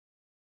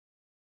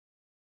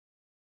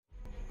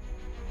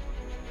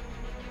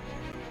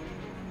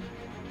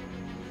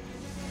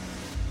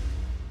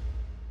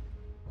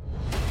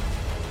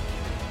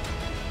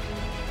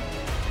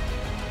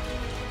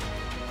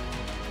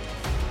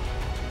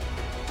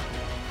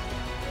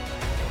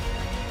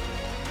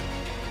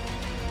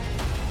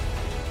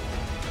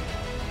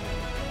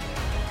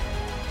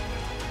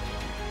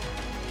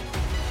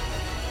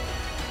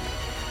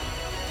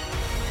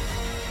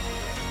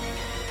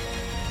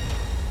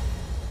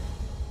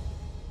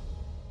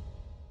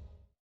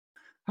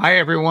Hi,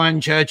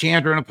 everyone. Judge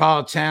Andrew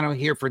Napolitano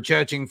here for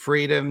Judging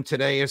Freedom.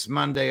 Today is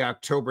Monday,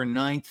 October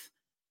 9th,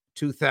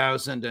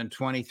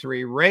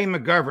 2023. Ray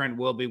McGovern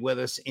will be with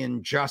us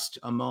in just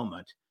a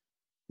moment.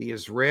 The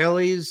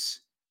Israelis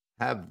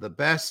have the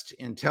best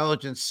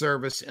intelligence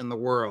service in the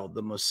world,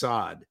 the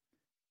Mossad.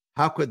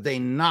 How could they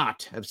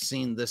not have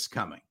seen this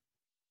coming?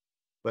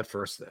 But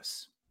first,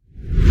 this.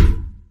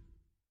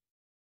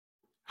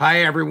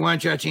 Hi, everyone.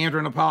 Judge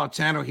Andrew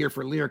Napolitano here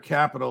for Lear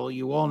Capital.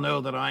 You all know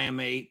that I am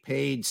a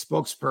paid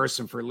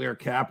spokesperson for Lear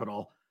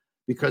Capital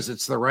because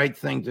it's the right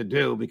thing to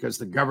do, because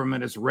the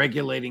government is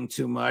regulating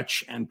too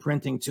much and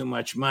printing too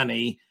much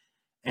money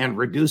and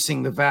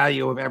reducing the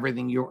value of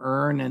everything you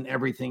earn and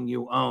everything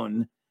you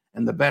own.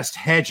 And the best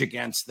hedge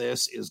against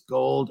this is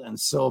gold and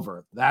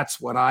silver.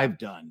 That's what I've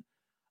done.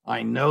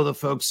 I know the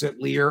folks at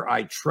Lear.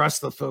 I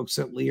trust the folks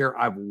at Lear.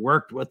 I've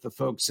worked with the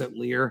folks at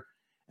Lear,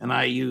 and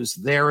I use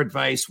their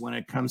advice when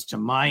it comes to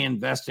my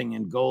investing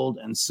in gold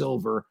and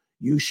silver.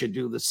 You should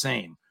do the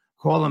same.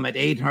 Call them at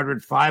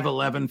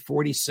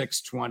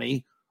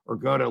 800-511-4620 or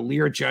go to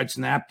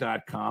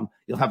learjudgesnap.com.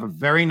 You'll have a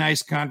very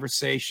nice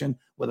conversation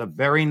with a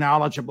very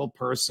knowledgeable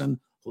person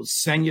who'll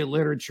send you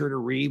literature to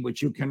read,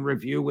 which you can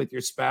review with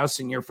your spouse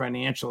and your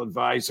financial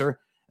advisor,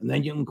 and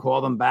then you can call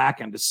them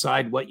back and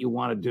decide what you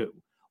want to do.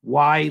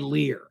 Why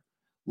Lear?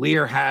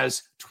 Lear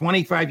has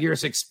 25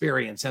 years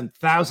experience and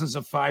thousands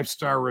of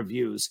five-star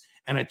reviews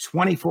and a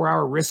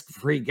 24-hour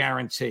risk-free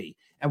guarantee.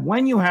 And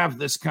when you have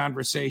this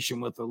conversation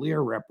with the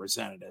Lear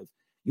representative,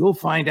 you'll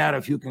find out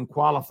if you can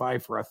qualify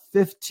for a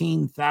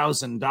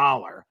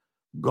 $15,000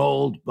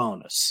 gold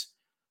bonus.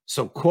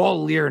 So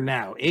call Lear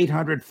now,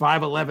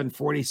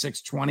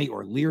 800-511-4620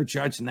 or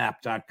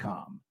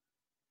learjudgenap.com.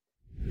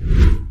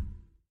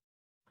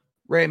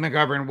 Ray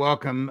McGovern,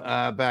 welcome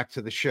back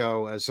to the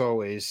show, as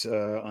always,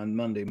 on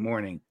Monday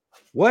morning.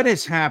 What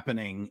is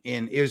happening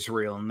in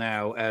Israel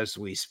now as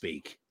we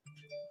speak?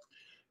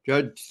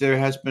 Judge, there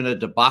has been a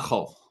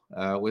debacle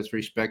with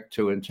respect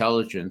to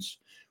intelligence,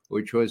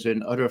 which was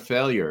an utter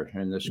failure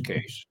in this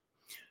case.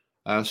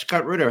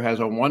 Scott Ritter has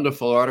a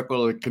wonderful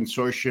article at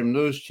Consortium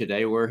News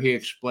today where he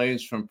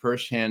explains from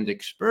firsthand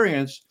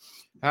experience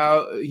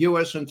how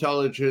U.S.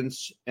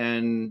 intelligence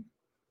and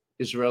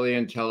Israeli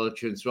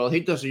intelligence, well, he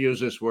doesn't use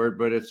this word,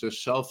 but it's a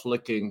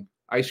self-licking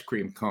ice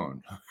cream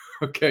cone.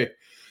 Okay.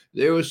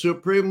 They were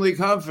supremely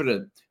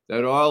confident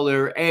that all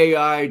their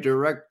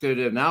AI-directed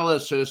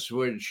analysis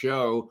would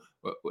show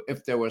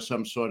if there was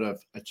some sort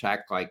of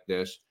attack like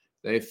this.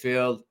 They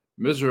failed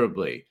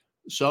miserably.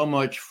 So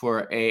much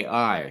for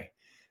AI.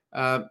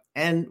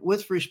 And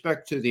with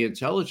respect to the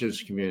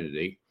intelligence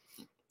community,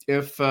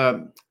 if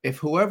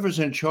whoever's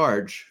in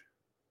charge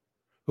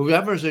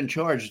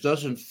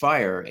doesn't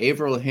fire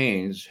Avril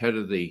Haines, head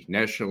of the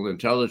National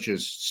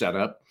Intelligence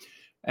Setup,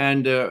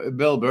 and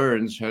Bill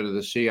Burns, head of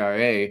the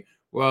CIA,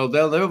 well,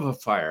 they'll never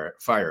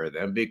fire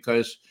them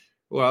because,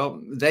 well,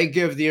 they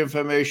give the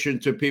information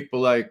to people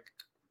like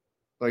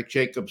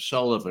Jacob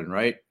Sullivan,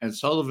 right? And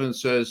Sullivan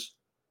says,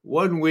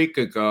 1 week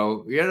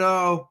ago,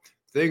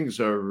 things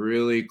are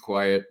really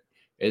quiet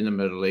in the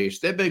Middle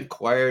East. They've been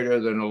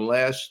quieter than the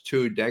last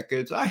 2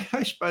 decades. I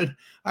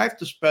have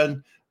to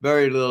spend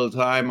very little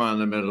time on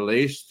the Middle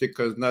East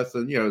because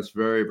nothing, it's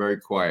very, very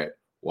quiet.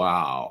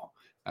 Wow.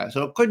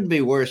 So it couldn't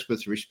be worse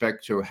with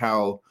respect to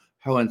how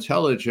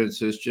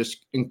intelligence is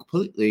just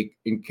completely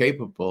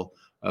incapable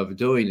of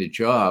doing the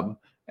job.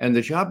 And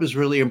the job is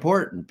really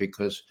important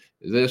because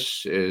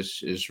this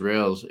is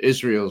Israel's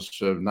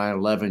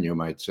 9/11, you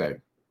might say.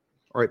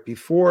 All right,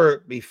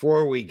 before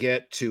we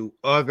get to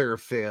other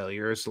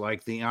failures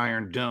like the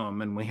Iron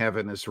Dome, and we have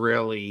an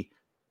Israeli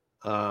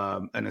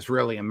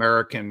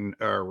American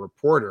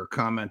reporter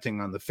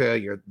commenting on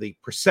the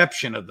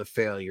perception of the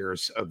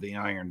failures of the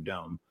Iron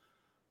Dome.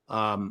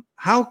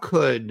 How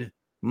could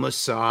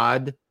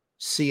Mossad,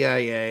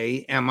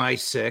 CIA,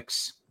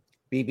 MI6,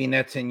 Bibi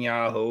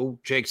Netanyahu,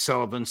 Jake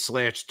Sullivan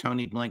 /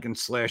 Tony Blinken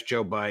 /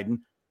 Joe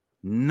Biden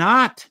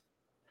not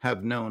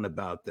have known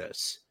about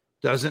this?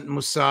 Doesn't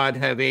Mossad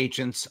have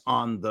agents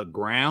on the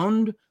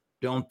ground?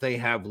 Don't they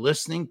have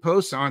listening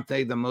posts? Aren't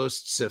they the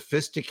most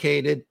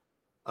sophisticated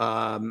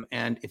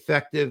and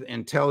effective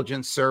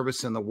intelligence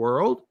service in the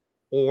world?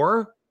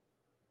 Or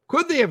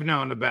could they have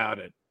known about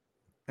it?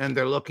 And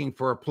they're looking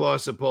for a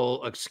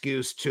plausible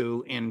excuse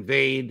to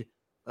invade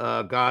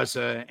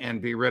Gaza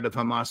and be rid of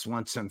Hamas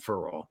once and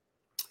for all.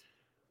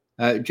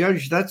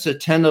 Judge, that's a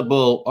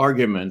tenable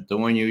argument, the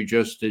one you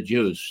just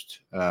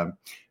deduced.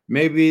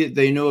 Maybe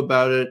they knew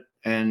about it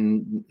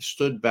and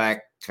stood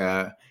back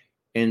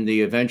in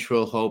the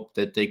eventual hope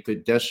that they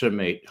could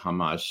decimate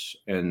Hamas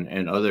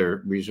and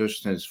other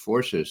resistance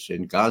forces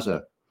in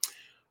Gaza.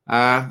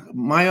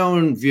 My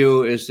own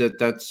view is that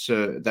that's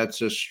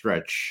a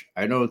stretch.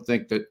 I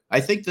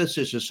think this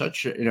is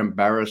such an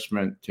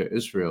embarrassment to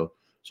Israel.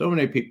 So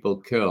many people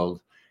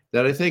killed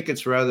that I think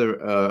it's rather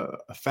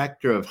a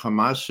factor of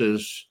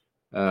Hamas's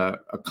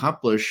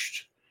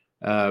accomplished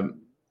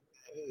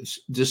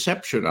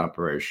deception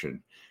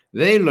operation.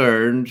 They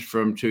learned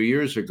from 2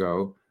 years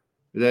ago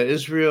that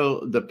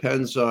Israel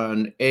depends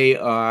on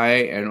AI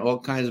and all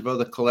kinds of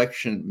other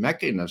collection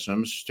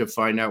mechanisms to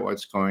find out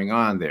what's going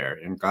on there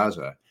in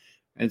Gaza.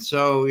 And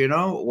so,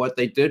 what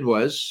they did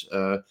was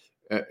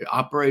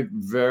operate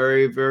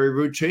very, very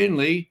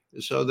routinely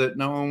so that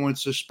no one would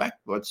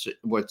suspect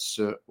what's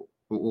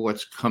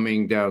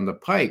coming down the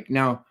pike.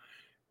 Now,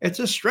 it's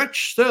a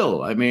stretch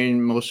still. I mean,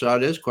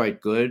 Mossad is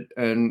quite good,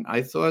 and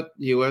I thought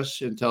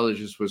U.S.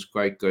 intelligence was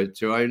quite good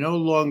too. I no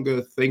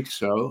longer think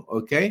so.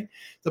 Okay,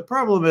 the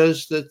problem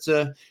is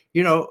that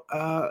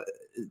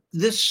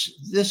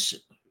this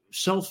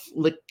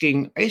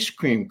self-licking ice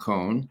cream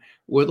cone,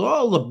 with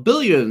all the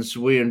billions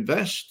we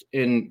invest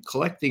in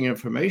collecting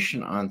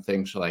information on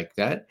things like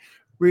that,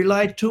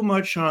 relied too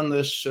much on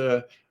this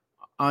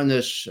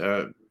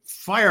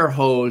fire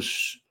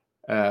hose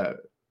uh,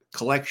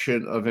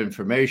 collection of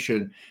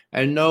information,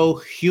 and no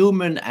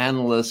human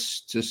analysts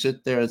to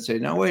sit there and say,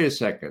 now, wait a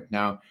second.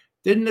 Now,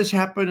 didn't this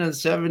happen in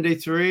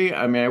 73?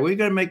 I mean, are we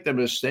going to make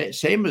the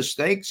same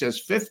mistakes as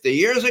 50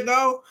 years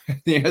ago?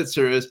 The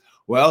answer is,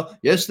 well,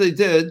 yes, they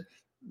did.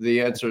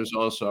 The answer is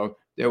also,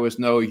 there was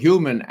no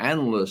human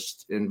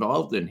analyst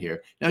involved in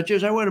here. Now,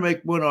 Jez, I want to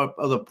make one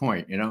other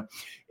point.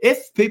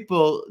 If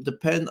people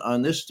depend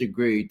on this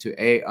degree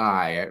to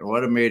AI and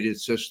automated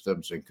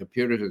systems and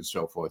computers and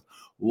so forth,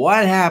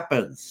 what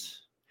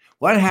happens?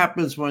 What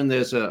happens when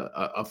there's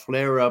a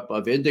flare-up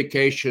of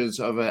indications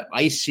of an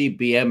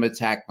ICBM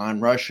attack on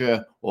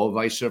Russia or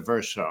vice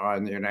versa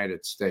on the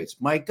United States?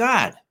 My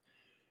God,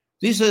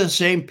 these are the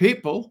same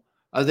people.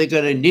 Are they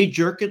going to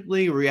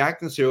knee-jerkingly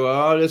react and say,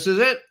 oh, this is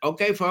it?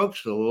 Okay,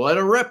 folks, let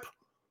it rip.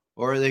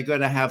 Or are they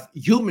going to have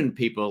human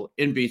people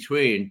in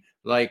between,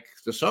 like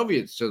the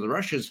Soviets or the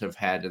Russians have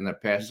had in the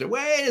past? So,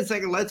 wait a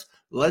second,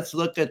 let's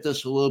look at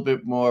this a little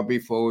bit more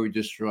before we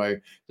destroy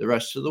the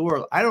rest of the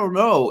world. I don't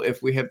know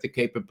if we have the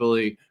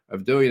capability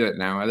of doing that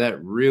now, and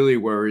that really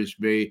worries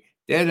me.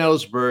 Dan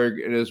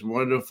Ellsberg, in his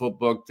wonderful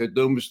book, The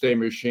Doomsday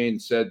Machine,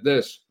 said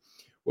this: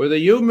 whether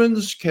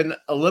humans can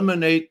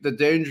eliminate the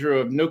danger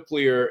of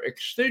nuclear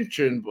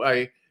extinction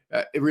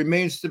it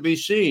remains to be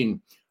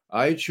seen.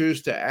 I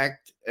choose to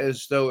act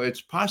as though it's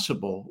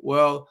possible.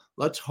 Well,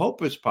 let's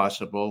hope it's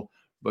possible,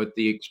 but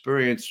the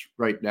experience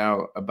right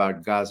now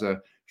about Gaza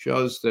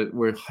shows that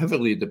we're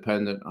heavily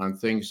dependent on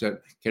things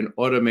that can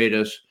automate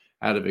us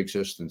out of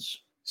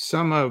existence.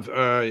 Some of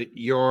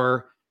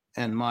your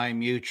and my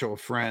mutual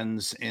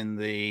friends in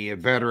the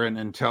veteran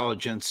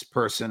intelligence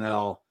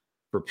personnel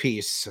for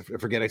peace, I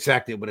forget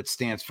exactly what it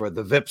stands for,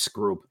 the VIPS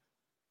group,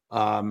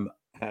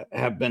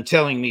 have been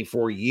telling me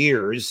for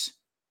years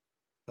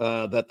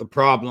that the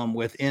problem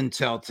with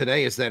Intel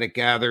today is that it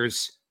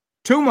gathers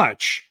too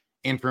much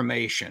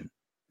information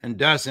and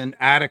doesn't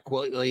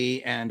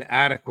adequately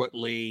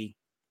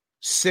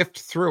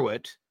sift through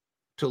it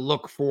to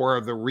look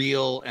for the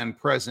real and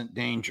present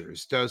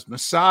dangers. Does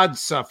Mossad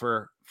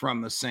suffer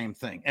from the same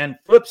thing? And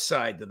flip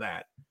side to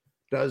that,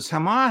 does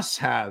Hamas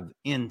have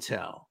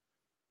intel?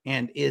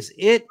 And is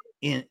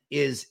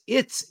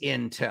its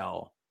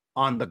intel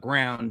on the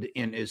ground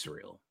in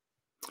Israel?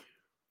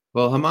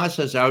 Well, Hamas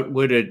has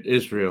outwitted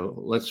Israel.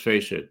 Let's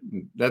face it.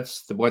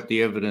 That's what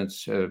the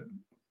evidence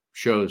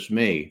shows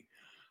me.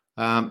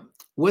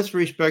 With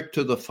respect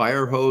to the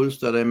fire hose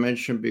that I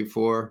mentioned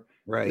before,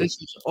 right,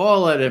 this is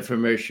all that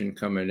information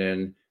coming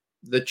in.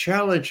 The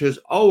challenge has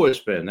always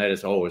been, that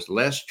is always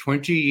last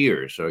 20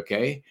 years,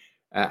 okay,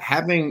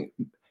 having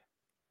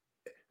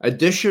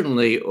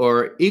additionally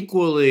or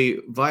equally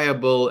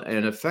viable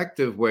and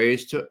effective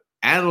ways to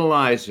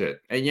analyze it.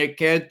 And you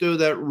can't do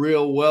that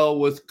real well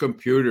with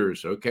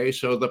computers. Okay.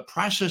 So the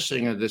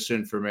processing of this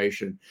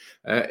information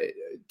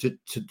to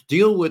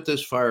deal with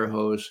this fire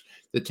hose,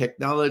 the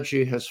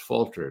technology has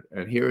faltered.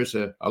 And here's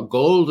a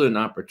golden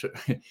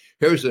opportunity.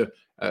 Here's a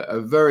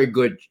very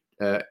good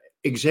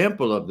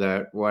example of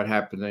that. What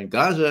happened in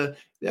Gaza.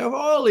 There are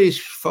all these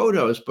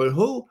photos, but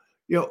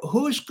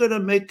who's going to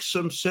make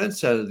some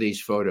sense out of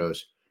these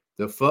photos?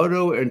 The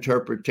photo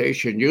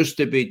interpretation used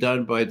to be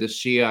done by the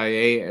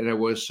CIA, and it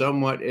was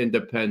somewhat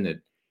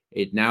independent.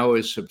 It now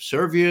is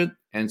subservient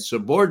and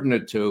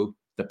subordinate to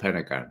the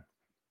Pentagon.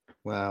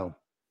 Wow.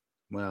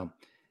 Well,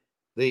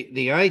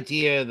 the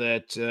idea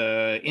that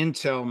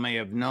Intel may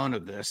have known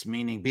of this,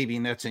 meaning Bibi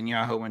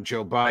Netanyahu and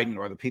Joe Biden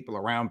or the people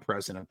around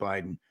President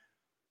Biden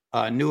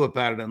knew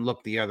about it and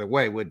looked the other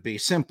way, would be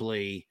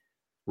simply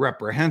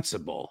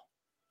reprehensible.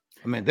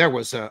 I mean, there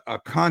was a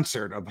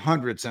concert of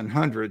hundreds and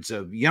hundreds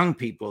of young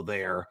people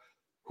there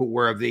who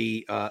were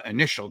the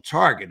initial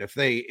target.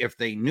 If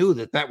they knew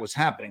that was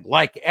happening,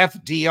 like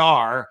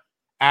FDR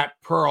at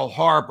Pearl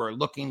Harbor,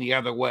 looking the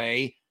other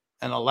way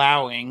and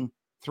allowing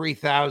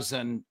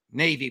 3,000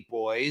 Navy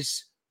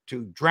boys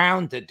to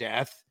drown to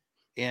death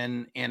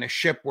in a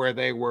ship where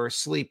they were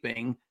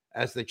sleeping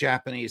as the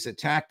Japanese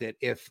attacked it.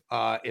 If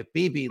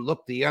Bibi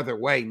looked the other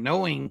way,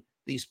 knowing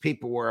these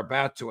people were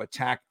about to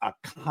attack a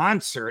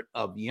concert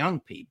of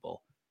young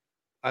people,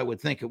 I would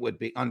think it would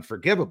be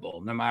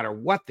unforgivable, no matter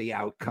what the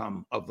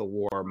outcome of the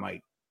war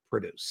might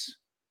produce.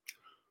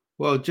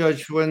 Well,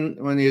 Judge, when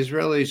the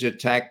Israelis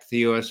attacked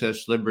the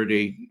USS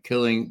Liberty,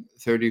 killing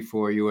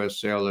 34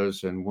 U.S.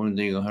 sailors and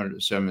wounding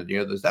 170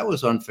 others, that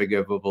was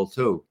unforgivable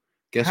too.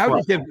 Guess How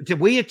what? did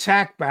we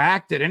attack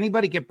back? Did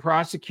anybody get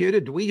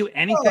prosecuted? Do we do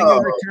anything in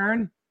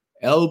return?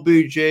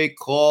 LBJ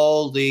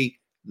called the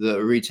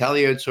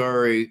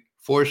retaliatory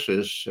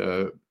forces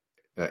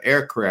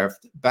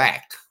aircraft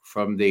back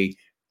from the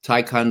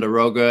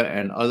Ticonderoga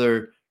and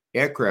other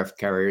aircraft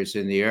carriers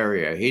in the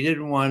area. He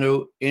didn't want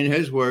to, in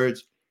his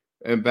words,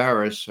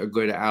 embarrass a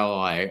good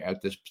ally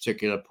at this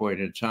particular point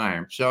in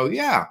time. So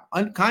yeah,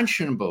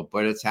 unconscionable,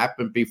 but it's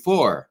happened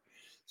before.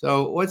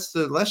 So what's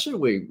the lesson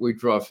we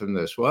draw from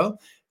this? Well,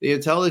 the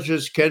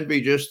intelligence can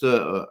be just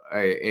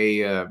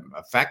a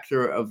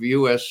factor of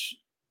U.S.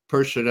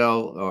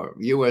 personnel or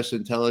U.S.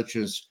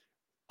 intelligence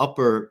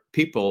upper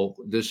people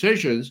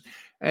decisions.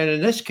 And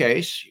in this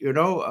case,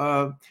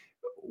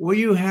 when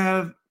you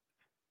have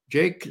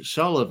Jake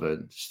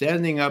Sullivan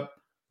standing up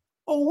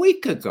a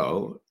week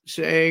ago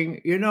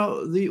saying,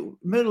 the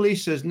Middle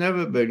East has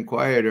never been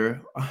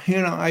quieter.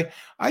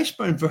 I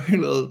spent very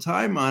little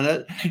time on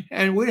it,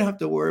 and we don't have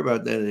to worry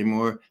about that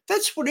anymore.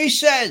 That's what he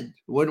said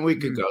 1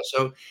 week ago.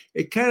 So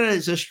it kind of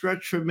is a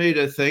stretch for me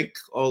to think,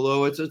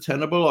 although it's a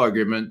tenable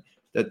argument,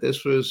 that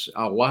this was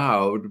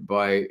allowed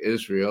by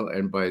Israel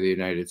and by the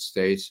United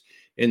States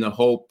in the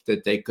hope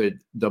that they could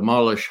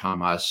demolish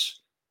Hamas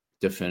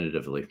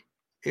definitively.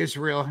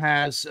 Israel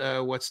has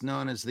what's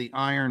known as the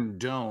Iron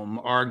Dome,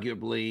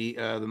 arguably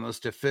the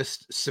most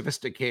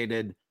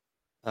sophisticated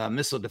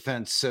missile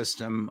defense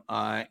system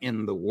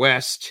in the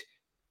West.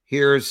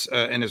 Here's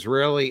an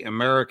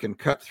Israeli-American,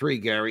 cut 3,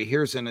 Gary.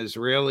 Here's an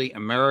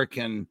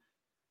Israeli-American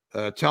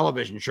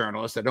television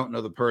journalist. I don't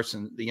know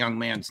the young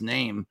man's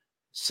name,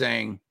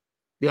 saying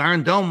the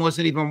Iron Dome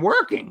wasn't even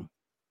working.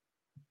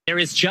 There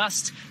is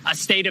just a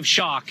state of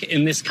shock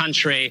in this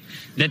country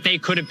that they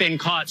could have been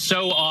caught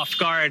so off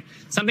guard.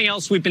 Something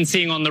else we've been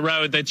seeing on the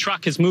road, the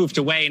truck has moved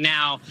away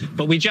now,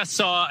 but we just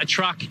saw a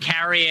truck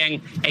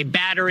carrying a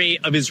battery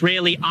of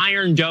Israeli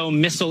Iron Dome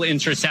missile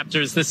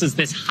interceptors. This is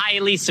this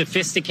highly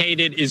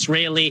sophisticated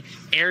Israeli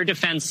air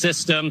defense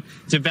system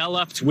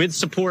developed with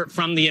support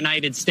from the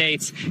United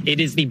States. It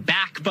is the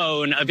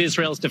backbone of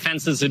Israel's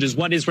defenses. It is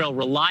what Israel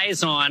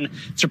relies on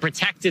to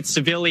protect its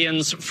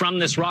civilians from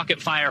this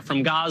rocket fire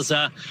from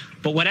Gaza.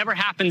 But whatever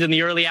happened in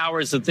the early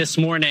hours of this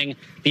morning,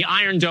 the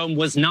Iron Dome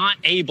was not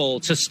able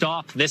to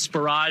stop this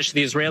barrage.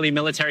 The Israeli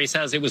military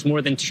says it was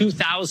more than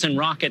 2,000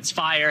 rockets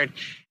fired.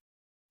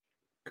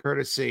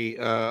 Courtesy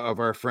of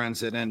our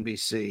friends at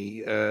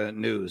NBC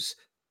News.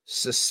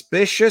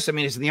 Suspicious? I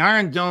mean, is the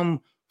Iron Dome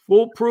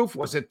foolproof?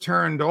 Was it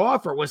turned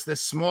off, or was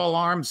this small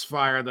arms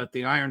fire that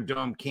the Iron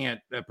Dome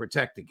can't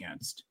protect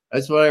against?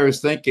 That's what I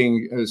was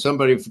thinking.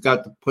 Somebody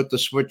forgot to put the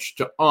switch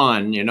to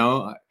on,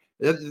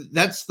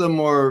 That's the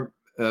more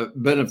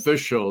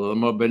beneficial, the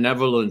more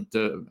benevolent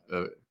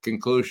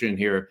conclusion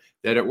here,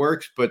 that it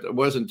works, but it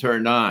wasn't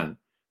turned on.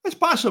 It's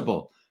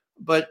possible.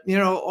 But,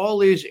 all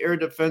these air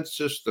defense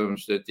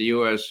systems that the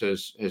U.S.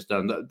 has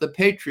done, the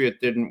Patriot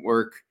didn't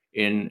work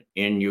in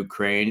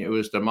Ukraine. It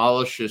was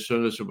demolished as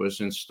soon as it was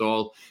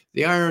installed.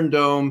 The Iron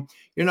Dome,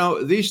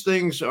 these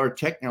things are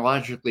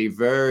technologically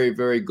very,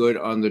 very good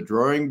on the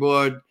drawing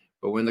board.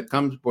 But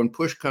when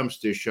push comes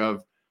to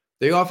shove,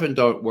 they often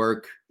don't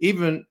work,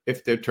 even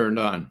if they're turned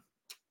on.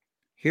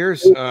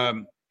 Here's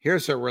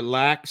a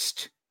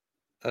relaxed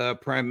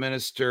Prime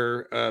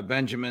Minister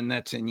Benjamin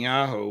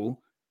Netanyahu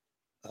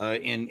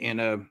in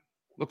a,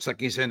 looks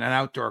like he's in an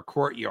outdoor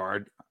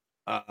courtyard,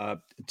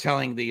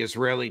 telling the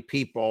Israeli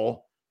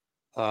people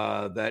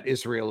that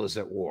Israel is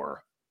at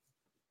war.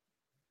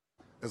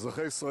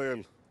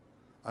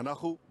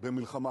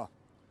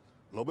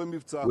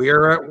 We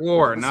are at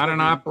war, not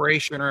an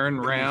operation or in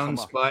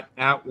rounds, but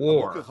at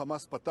war.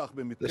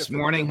 This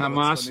morning,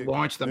 Hamas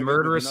launched a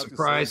murderous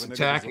surprise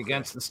attack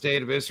against the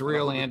state of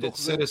Israel and its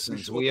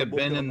citizens. We have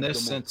been in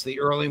this since the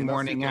early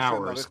morning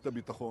hours.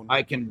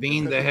 I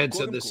convened the heads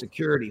of the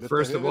security,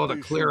 first of all, to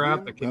clear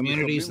out the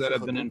communities that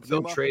have been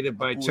infiltrated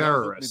by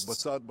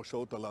terrorists.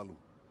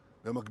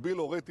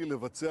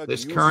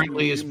 This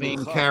currently is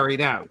being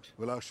carried out.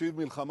 At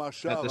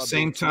the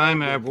same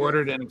time, I have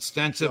ordered an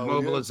extensive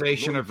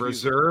mobilization of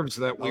reserves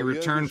that we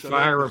return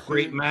fire of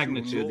great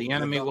magnitude. The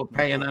enemy will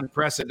pay an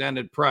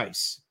unprecedented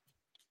price.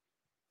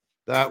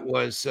 That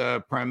was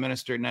Prime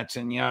Minister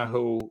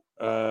Netanyahu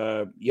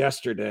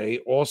yesterday.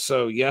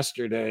 Also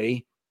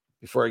yesterday,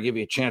 before I give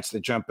you a chance to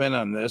jump in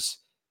on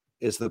this,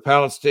 is the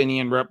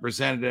Palestinian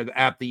representative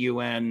at the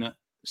UN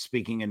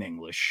speaking in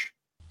English.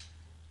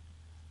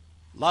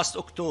 Last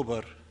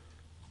October,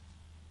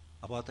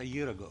 about a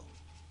year ago,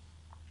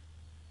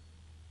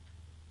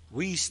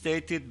 we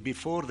stated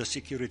before the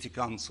Security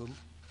Council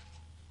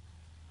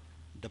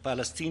the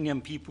Palestinian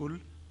people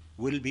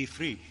will be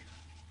free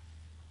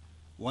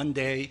one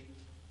day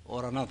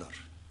or another,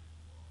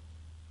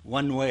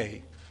 one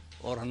way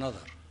or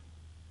another.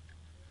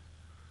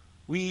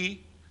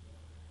 We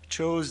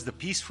chose the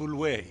peaceful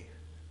way,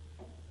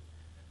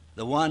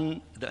 the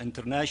one the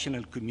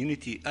international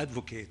community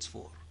advocates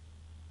for.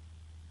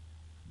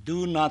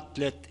 Do not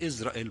let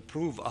Israel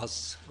prove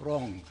us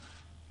wrong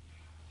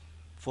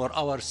for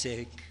our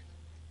sake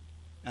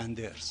and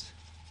theirs.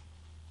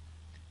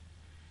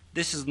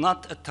 This is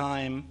not a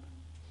time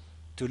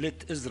to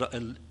let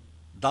Israel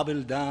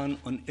double down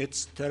on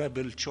its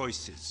terrible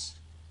choices.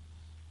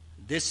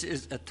 This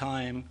is a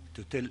time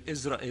to tell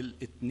Israel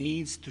it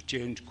needs to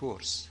change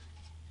course,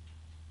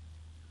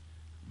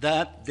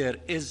 that there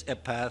is a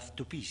path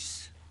to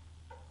peace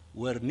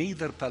where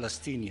neither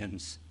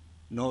Palestinians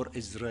nor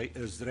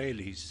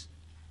Israelis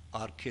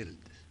are killed.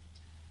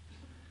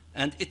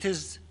 And it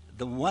is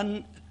the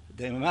one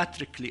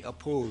diametrically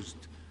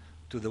opposed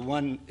to the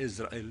one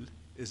Israel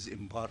is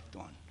embarked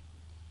on.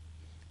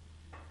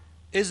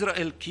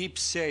 Israel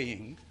keeps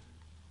saying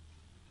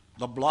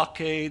the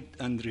blockade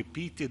and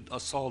repeated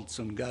assaults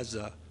on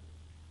Gaza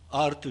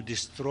are to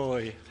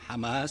destroy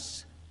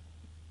Hamas,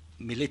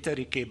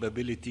 military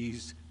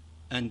capabilities,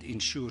 and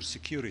ensure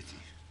security.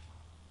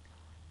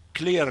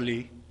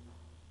 Clearly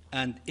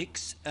and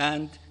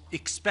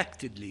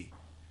expectedly,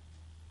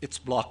 its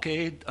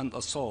blockade and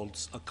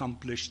assaults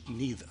accomplished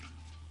neither.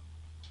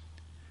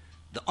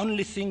 The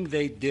only thing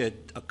they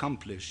did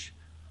accomplish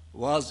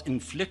was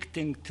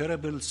inflicting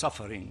terrible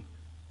suffering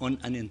on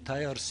an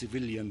entire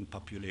civilian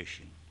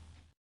population.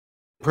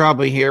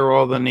 Probably hear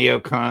all the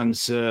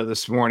neocons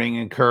this morning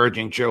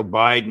encouraging Joe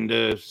Biden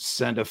to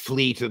send a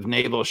fleet of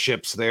naval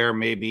ships there,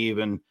 maybe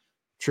even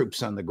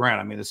troops on the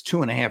ground. I mean, there's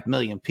 2.5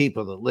 million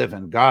people that live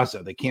in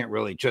Gaza. They can't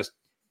really just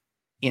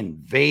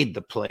invade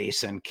the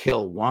place and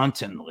kill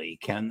wantonly,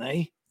 can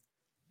they?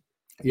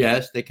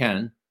 Yes, they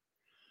can.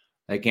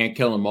 They can't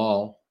kill them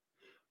all.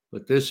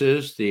 But this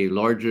is the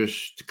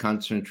largest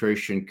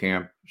concentration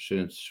camp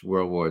since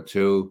World War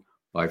II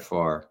by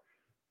far.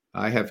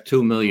 I have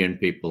 2 million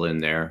people in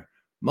there.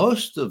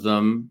 Most of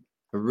them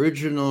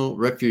original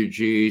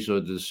refugees or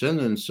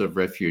descendants of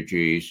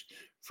refugees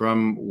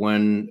from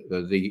when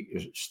the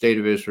State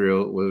of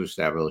Israel was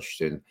established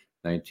in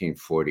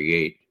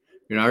 1948.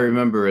 You know, I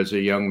remember as a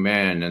young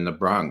man in the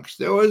Bronx,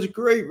 there was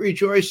great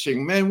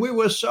rejoicing. Man, we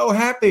were so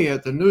happy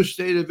at the new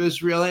State of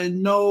Israel,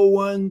 and no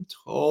one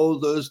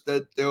told us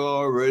that there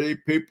are already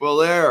people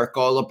there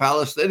called the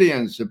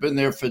Palestinians who've been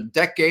there for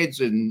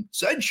decades and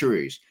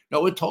centuries. No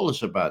one told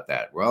us about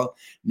that. Well,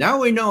 now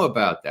we know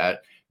about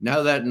that.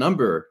 Now that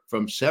number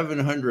from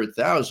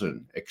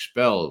 700,000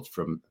 expelled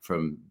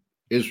from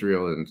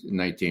Israel in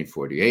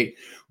 1948,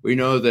 we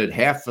know that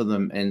half of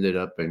them ended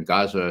up in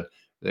Gaza.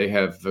 They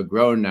have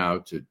grown now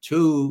to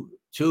 2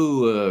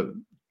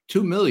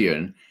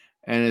 million,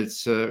 and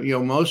it's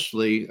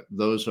mostly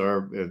those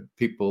are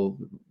people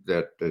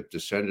that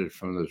descended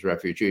from those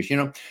refugees. You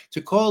know,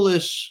 to call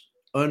this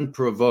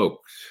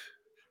unprovoked,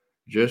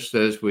 just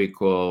as we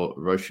call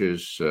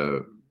Russia's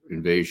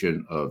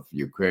invasion of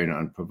Ukraine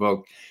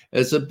unprovoked,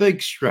 it's a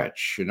big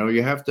stretch. You know,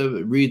 you have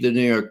to read the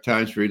New York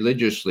Times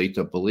religiously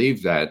to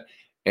believe that.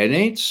 It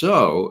ain't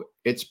so.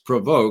 It's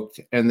provoked.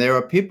 And there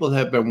are people that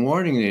have been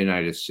warning the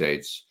United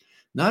States.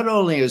 Not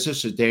only is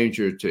this a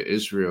danger to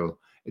Israel,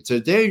 it's a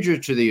danger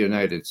to the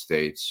United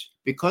States,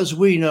 because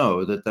we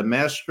know that the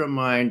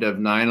mastermind of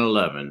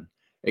 9/11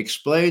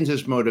 explains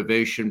his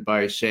motivation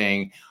by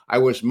saying, I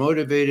was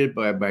motivated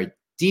by my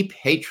deep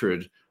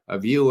hatred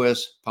of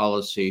U.S.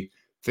 policy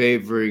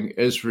favoring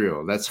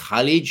Israel. That's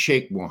Khalid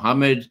Sheikh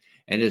Mohammed,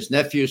 and his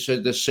nephew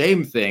said the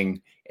same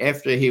thing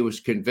after he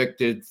was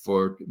convicted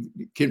for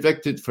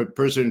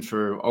prison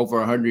for over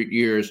 100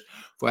 years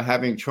for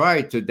having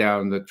tried to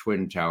down the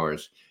Twin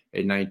Towers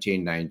in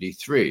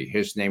 1993.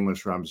 His name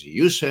was Ramzi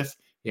Youssef.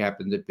 He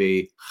happened to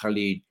be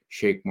Khalid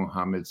Sheikh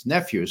Mohammed's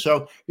nephew.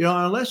 So, you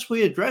know, unless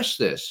we address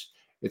this,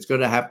 it's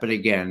going to happen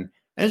again.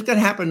 And it's going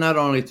to happen not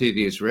only to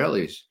the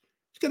Israelis,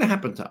 it's going to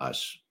happen to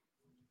us.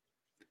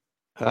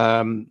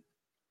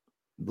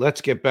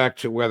 Let's get back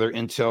to whether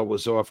Intel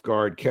was off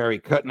guard. Carrie,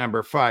 cut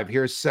number 5.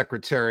 Here's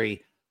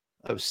Secretary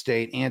of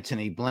State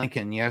Antony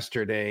Blinken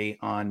yesterday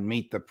on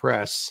Meet the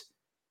Press,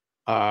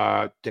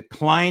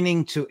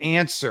 declining to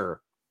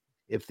answer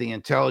if the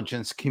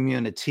intelligence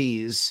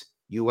communities,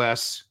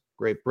 U.S.,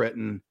 Great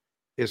Britain,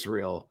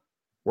 Israel,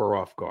 were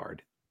off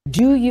guard.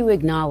 Do you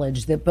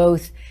acknowledge that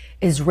both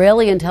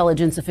Israeli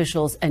intelligence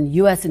officials and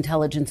U.S.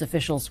 intelligence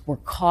officials were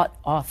caught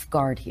off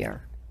guard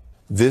here?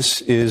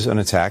 This is an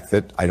attack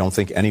that I don't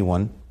think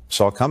anyone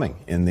saw coming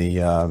in the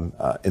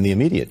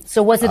immediate.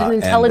 So was it an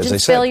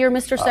intelligence failure,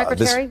 Mr.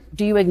 Secretary?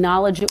 Do you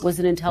acknowledge it was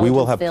an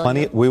intelligence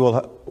failure?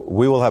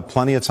 We will have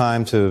plenty of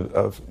time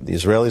to. The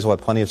Israelis will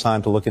have plenty of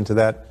time to look into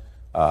that.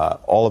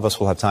 All of us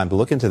will have time to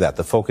look into that.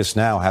 The focus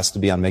now has to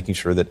be on making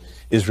sure that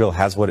Israel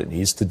has what it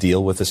needs to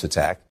deal with this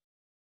attack.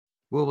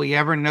 Will we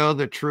ever know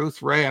the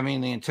truth, Ray? I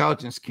mean, the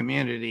intelligence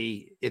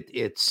community,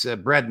 its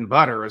bread and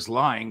butter is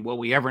lying. Will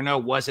we ever know,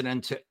 was it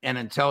an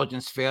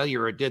intelligence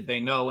failure, or did they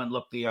know and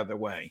look the other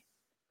way?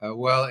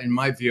 Well, in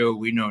my view,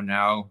 we know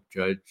now,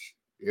 Judge,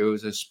 it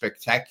was a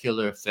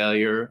spectacular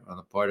failure on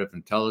the part of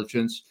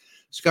intelligence.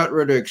 Scott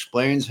Ritter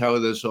explains how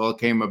this all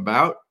came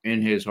about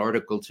in his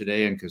article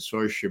today in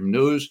Consortium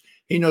News.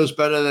 He knows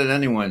better than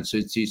anyone,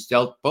 since he's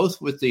dealt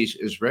both with these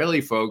Israeli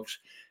folks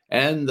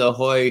and the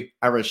hoi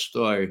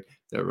aristoi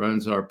that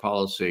runs our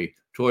policy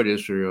toward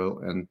Israel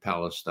and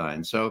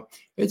Palestine. So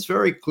it's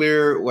very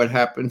clear what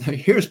happened.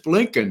 Here's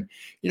Blinken.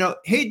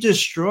 He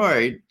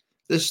destroyed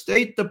the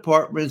State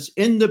Department's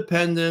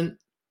independent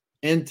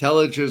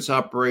intelligence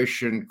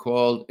operation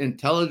called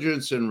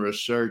Intelligence and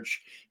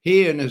Research.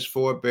 He and his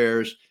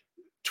forebears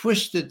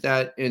twisted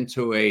that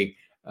into an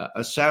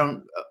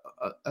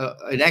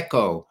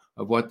echo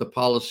of what the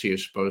policy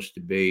is supposed to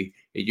be.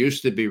 It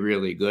used to be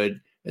really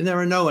good, and there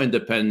are no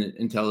independent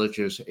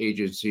intelligence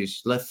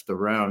agencies left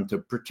around to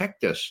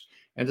protect us.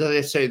 And as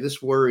I say,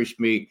 this worries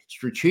me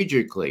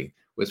strategically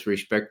with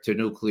respect to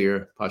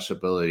nuclear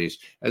possibilities,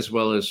 as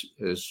well as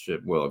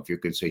well, if you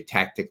could say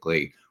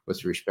tactically,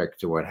 with respect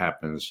to what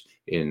happens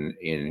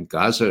in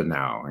Gaza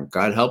now. And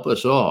God help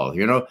us all.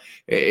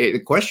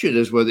 The question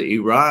is whether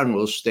Iran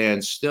will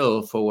stand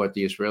still for what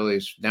the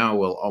Israelis now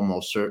will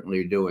almost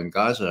certainly do in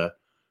Gaza.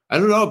 I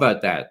don't know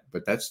about that,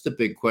 but that's the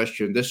big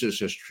question. This is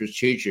a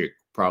strategic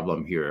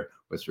problem here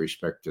with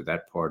respect to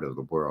that part of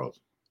the world.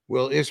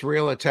 Will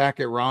Israel attack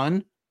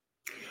Iran?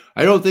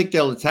 I don't think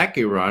they'll attack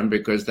Iran,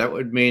 because that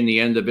would mean the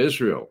end of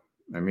Israel.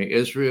 I mean,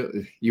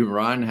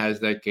 Iran has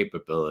that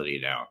capability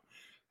now.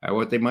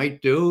 What they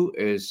might do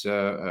is,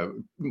 try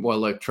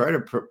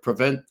to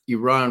prevent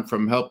Iran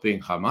from helping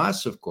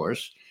Hamas, of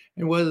course,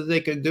 and whether they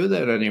can do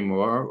that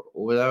anymore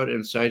without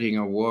inciting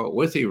a war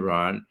with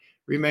Iran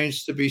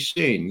remains to be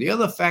seen. The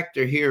other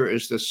factor here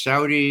is the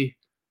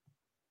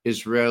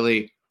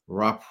Saudi-Israeli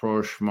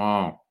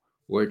rapprochement,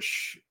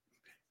 which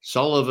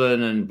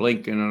Sullivan and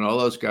Blinken and all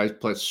those guys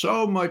put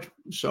so much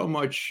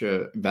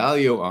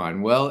value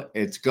on. Well,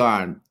 it's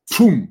gone.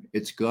 Boom!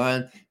 It's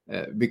gone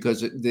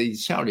because the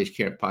Saudis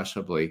can't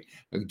possibly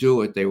do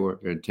what they were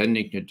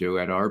intending to do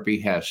at our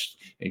behest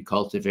in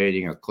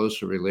cultivating a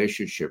closer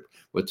relationship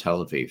with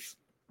Tel Aviv.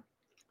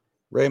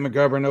 Ray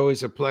McGovern,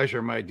 always a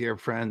pleasure, my dear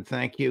friend.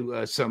 Thank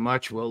you so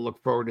much. We'll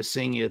look forward to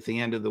seeing you at the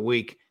end of the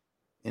week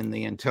in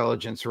the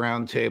Intelligence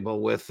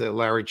Roundtable with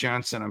Larry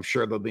Johnson. I'm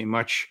sure there'll be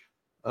much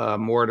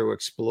more to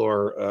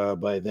explore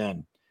by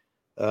then.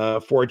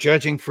 For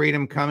Judging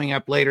Freedom coming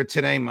up later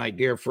today, my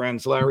dear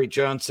friends, Larry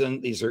Johnson.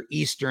 These are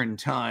Eastern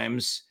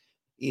times,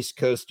 East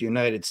Coast,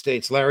 United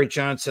States. Larry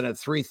Johnson at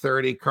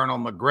 3:30, Colonel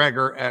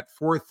McGregor at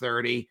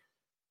 4:30,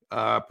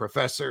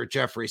 Professor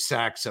Jeffrey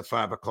Sachs at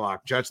 5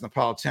 o'clock. Judge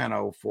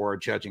Napolitano for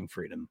Judging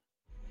Freedom.